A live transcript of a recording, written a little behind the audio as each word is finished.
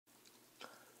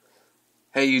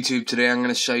Hey YouTube, today I'm going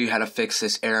to show you how to fix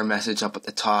this error message up at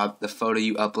the top. The photo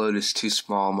you upload is too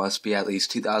small, must be at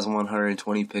least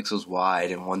 2,120 pixels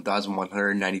wide and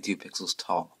 1,192 pixels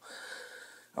tall.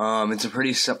 It's a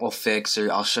pretty simple fix.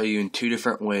 I'll show you in two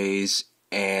different ways,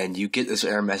 and you get this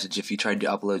error message if you tried to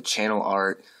upload channel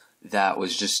art that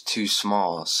was just too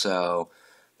small. So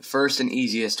the first and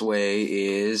easiest way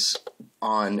is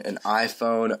on an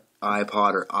iPhone,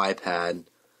 iPod, or iPad,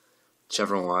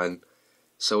 whichever one.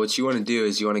 So what you want to do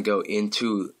is you want to go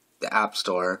into the App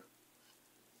Store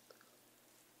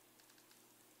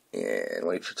and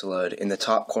wait for it to load. In the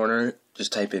top corner,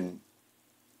 just type in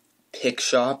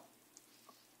PicShop,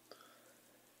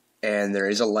 and there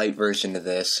is a light version of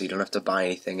this, so you don't have to buy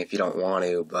anything if you don't want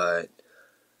to, but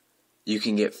you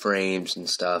can get frames and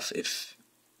stuff if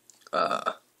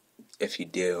you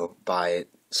do buy it.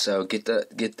 So get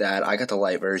that. I got the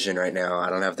light version right now. I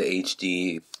don't have the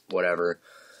HD whatever.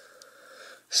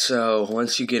 So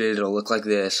once you get it, it'll look like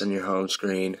this on your home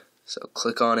screen. So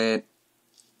click on it.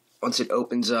 Once it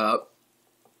opens up,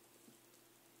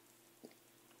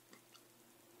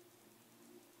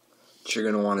 what you're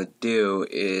going to want to do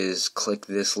is click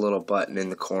this little button in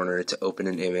the corner to open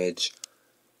an image.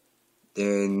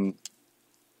 Then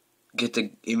get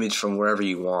the image from wherever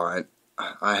you want.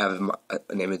 I have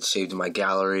an image saved in my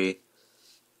gallery.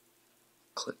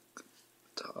 Click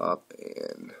top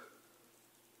and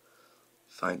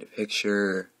find a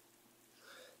picture.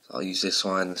 So I'll use this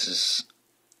one. This is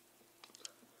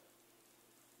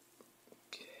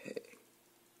okay.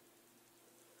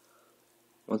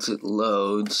 Once it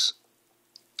loads,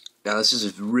 now this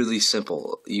is really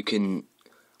simple. You can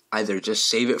either just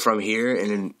save it from here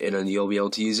and you'll be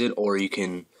able to use it, or you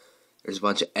can. There's a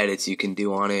bunch of edits you can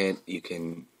do on it. You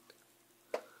can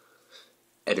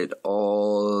edit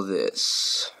all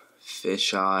this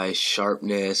fisheye,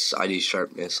 sharpness. I do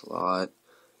sharpness a lot.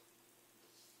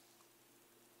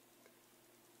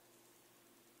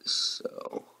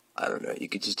 So, I don't know, you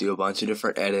could just do a bunch of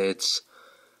different edits,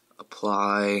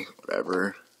 apply,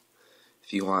 whatever,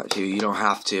 if you want to. You don't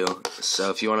have to.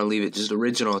 So if you want to leave it just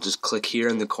original, just click here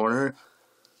in the corner,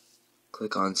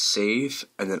 click on save,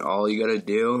 and then all you gotta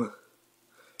do,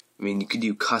 I mean, you could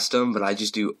do custom, but I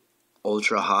just do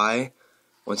ultra high.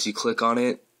 Once you click on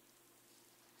it,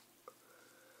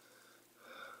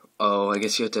 oh, I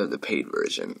guess you have to have the paid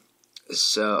version.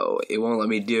 So it won't let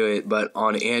me do it, but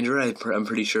on Android I'm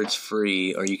pretty sure it's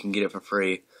free, or you can get it for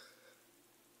free.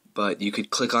 But you could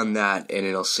click on that and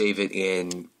it'll save it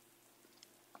in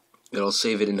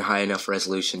high enough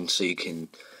resolution so you can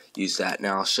use that.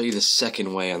 Now I'll show you the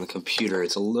second way on the computer.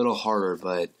 It's a little harder,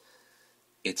 but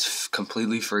it's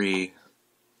completely free.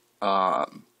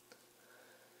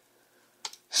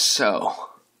 So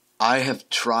I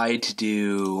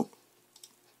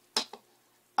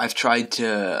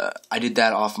did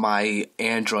that off my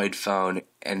Android phone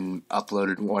and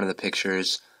uploaded one of the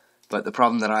pictures, but the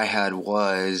problem that I had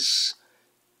was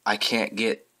I can't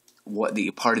get what the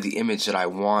part of the image that I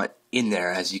want in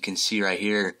there. As you can see right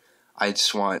here, I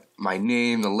just want my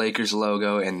name, the Lakers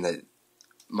logo, and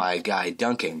my guy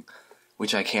dunking,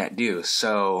 which I can't do.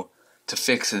 So to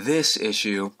fix this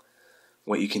issue,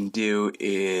 what you can do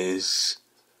is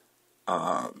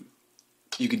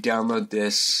you could download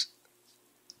this.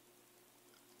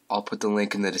 I'll put the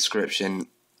link in the description.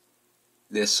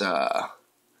 This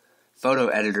photo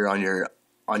editor on your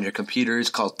computer is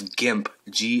called GIMP,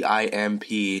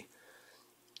 G-I-M-P,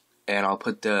 and I'll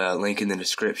put the link in the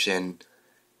description.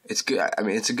 It's good. I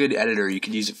mean, it's a good editor. You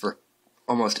can use it for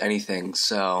almost anything.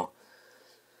 So,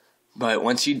 but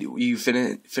once you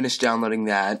finish downloading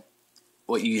that,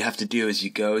 what you have to do is you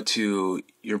go to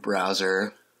your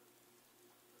browser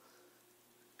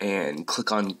and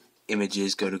click on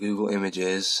Images, go to Google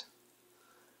Images.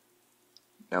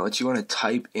 Now what you want to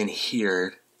type in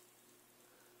here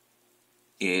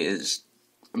is,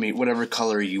 I mean, whatever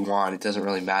color you want. It doesn't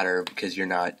really matter because you're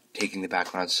not taking the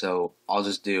background. So I'll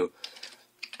just do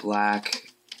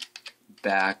black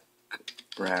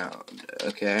background.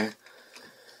 Okay.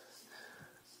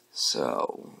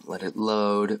 So let it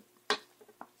load.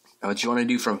 Now what you want to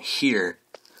do from here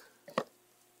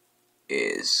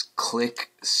is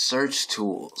click Search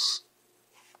Tools,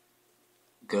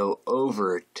 go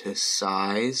over to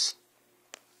Size,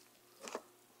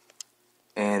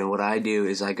 and what I do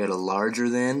is I go to Larger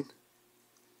Than.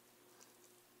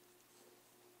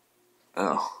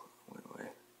 I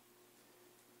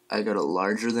go to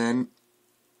Larger Than.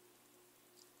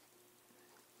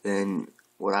 Then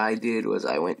what I did was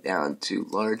I went down to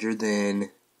Larger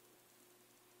Than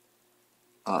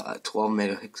 12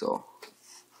 megapixel.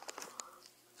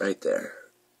 Right there.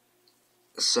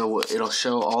 So it'll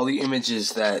show all the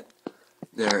images that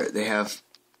They have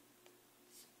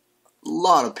a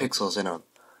lot of pixels in them.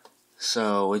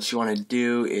 So what you want to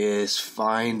do is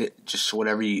find just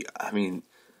whatever you, it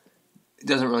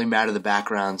doesn't really matter the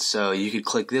background. So you could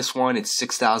click this one. It's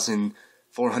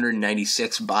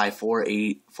 6,496 by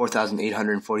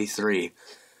 4,843.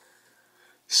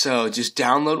 So just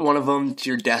download one of them to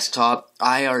your desktop.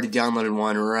 I already downloaded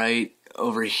one right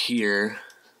over here,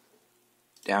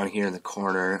 down here in the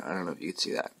corner. I don't know if you can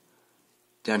see that.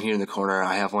 Down here in the corner,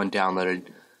 I have one downloaded.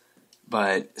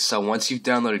 But so once you've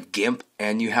downloaded GIMP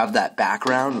and you have that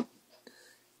background,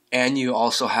 and you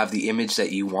also have the image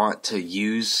that you want to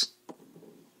use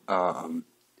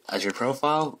as your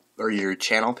profile or your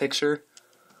channel picture,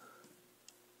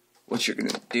 what you're going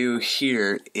to do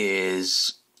here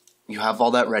is you have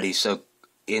all that ready. So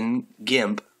in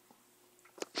GIMP,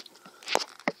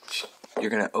 you're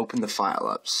going to open the file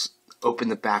up, open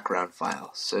the background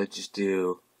file. So just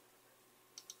do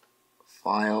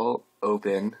File,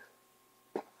 Open.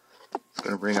 It's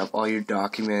going to bring up all your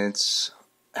documents,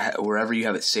 wherever you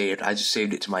have it saved. I just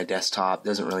saved it to my desktop.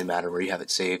 Doesn't really matter where you have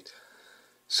it saved.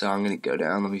 So I'm going to go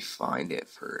down. Let me find it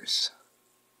first.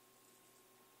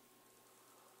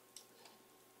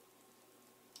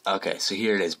 Okay, so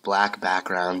here it is, black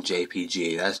background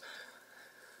JPG.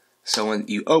 So when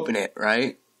you open it,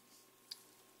 right?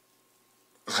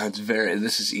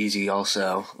 This is easy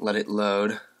also. Let it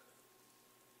load.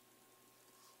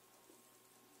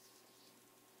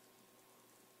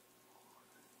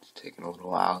 It's taking a little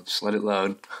while. Just let it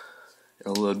load.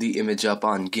 It'll load the image up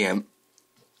on GIMP.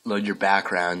 Load your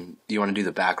background. You want to do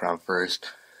the background first.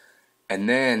 And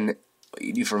then what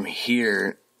you do from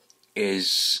here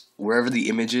is wherever the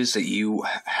images that you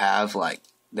have, like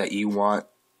that you want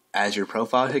as your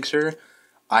profile picture,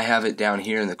 I have it down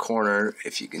here in the corner,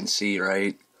 if you can see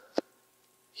right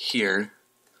here,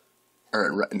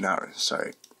 or no,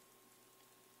 sorry,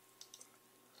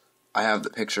 I have the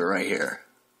picture right here.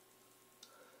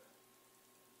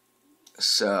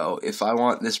 So if I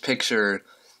want this picture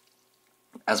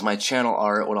as my channel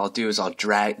art, what I'll do is I'll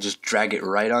just drag it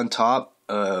right on top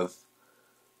of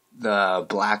the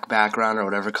black background or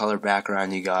whatever color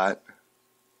background you got,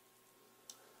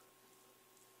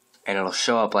 and it'll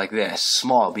show up like this,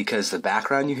 small, because the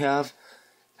background you have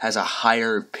has a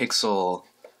higher pixel,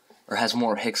 or has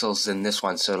more pixels than this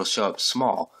one, so it'll show up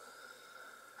small.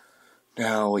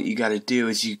 Now what you got to do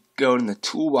is you go in the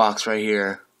toolbox right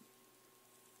here,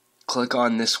 click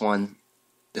on this one,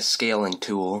 the scaling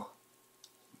tool.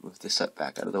 Move this up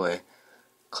back out of the way.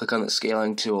 Click on the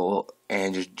scaling tool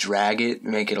and just drag it,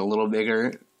 make it a little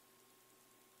bigger.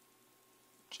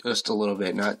 Just a little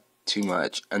bit, not too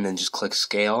much. And then just click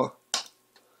scale.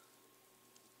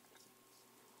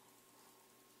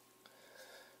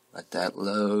 Let that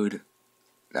load.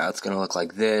 Now it's going to look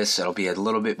like this. It'll be a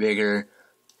little bit bigger.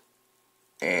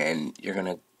 And you're going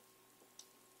to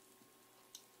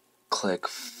click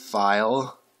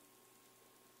File.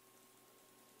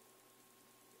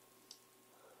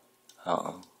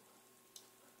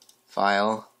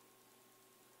 File,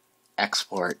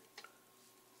 Export.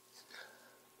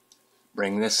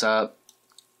 Bring this up,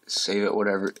 save it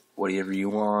whatever you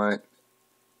want,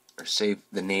 or save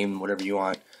the name whatever you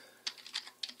want.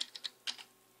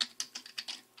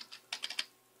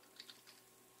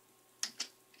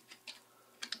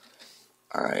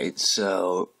 Alright,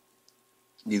 so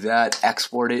do that,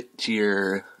 export it to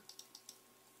your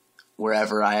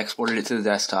wherever. I exported it to the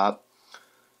desktop.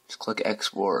 Just click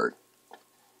export.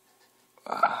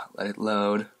 Let it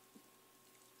load.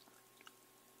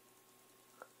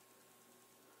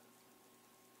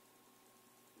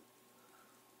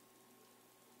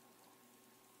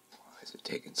 Why is it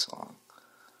taking so long?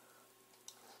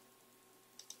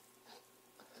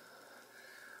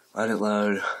 Let it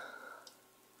load.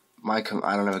 I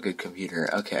don't have a good computer.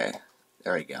 Okay,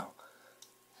 there we go.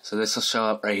 So this will show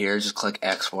up right here. Just click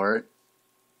export.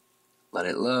 Let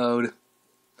it load.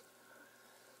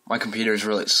 My computer is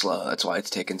really slow, that's why it's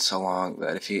taking so long,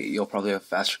 but if you'll probably have a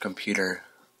faster computer.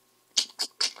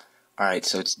 Alright,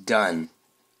 so it's done.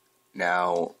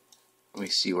 Now, let me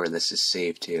see where this is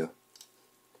saved to.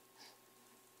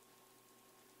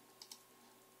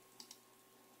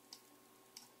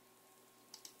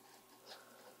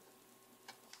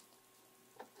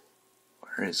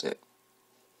 Where is it?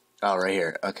 Oh, right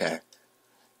here, okay.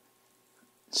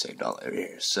 Saved all over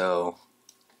here, so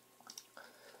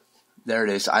there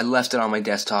it is. I left it on my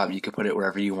desktop. You can put it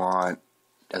wherever you want.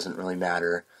 Doesn't really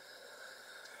matter.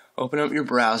 Open up your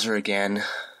browser again.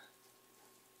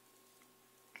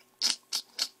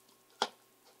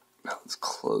 Now let's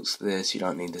close this. You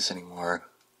don't need this anymore.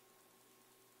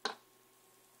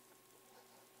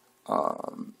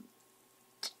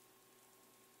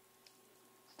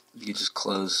 you just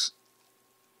close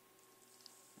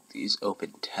these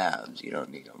open tabs. You don't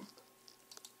need them.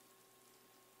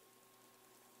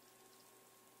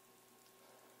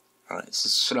 Alright, so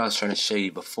this is what I was trying to show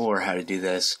you before, how to do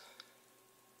this.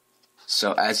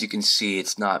 So as you can see,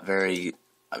 it's not very,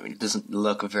 it doesn't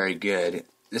look very good.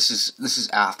 This is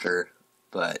after,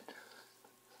 but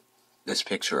this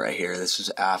picture right here, this is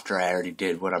after I already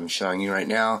did what I'm showing you right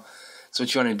now. So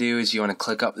what you want to do is you want to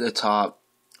click up at the top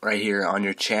right here on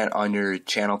your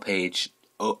channel page.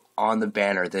 On the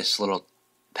banner, this little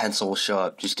pencil will show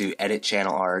up. Just do edit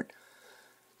channel art.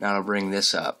 Now I'll bring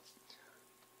this up.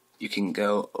 You can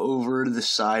go over to the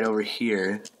side over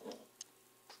here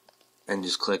and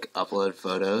just click upload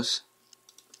photos.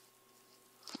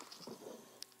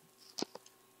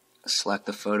 Select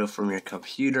the photo from your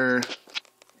computer.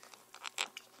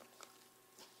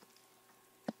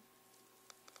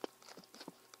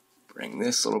 Bring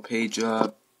this little page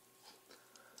up.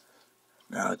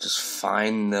 Now just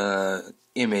find the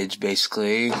image,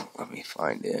 basically. Let me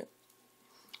find it.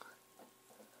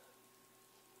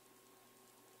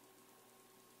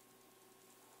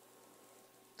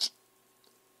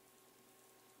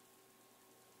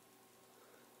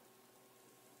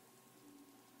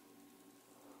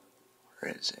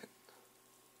 Where is it?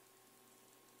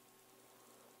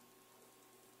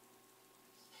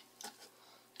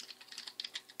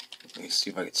 Let me see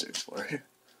if I can search for it.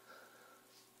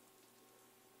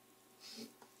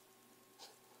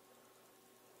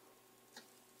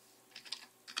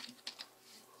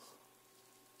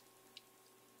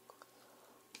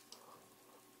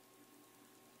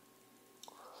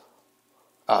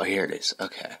 Oh, here it is.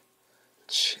 Okay.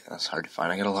 That's hard to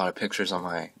find. I got a lot of pictures on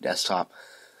my desktop.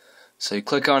 So you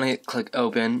click on it, click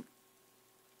open.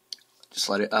 Just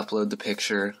let it upload the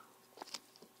picture.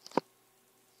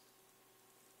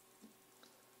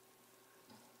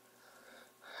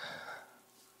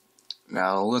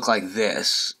 Now it'll look like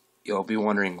this. You'll be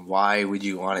wondering, why would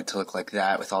you want it to look like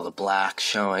that with all the black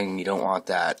showing? You don't want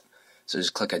that. So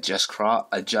just click adjust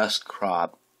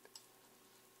crop.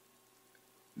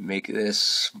 Make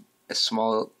this as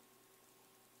small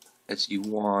as you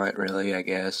want, really, I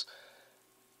guess.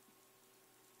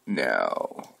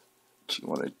 Now, what you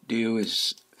want to do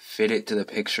is fit it to the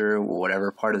picture,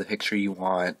 whatever part of the picture you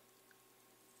want.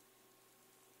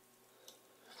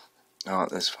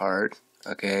 Not this part.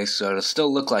 Okay, so it'll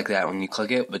still look like that when you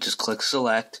click it, but just click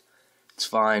select. It's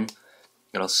fine.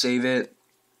 It'll save it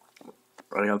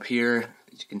right up here.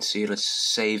 As you can see,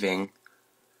 it's saving.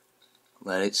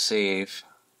 Let it save.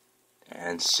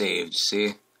 And saved,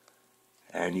 see?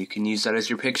 And you can use that as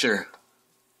your picture.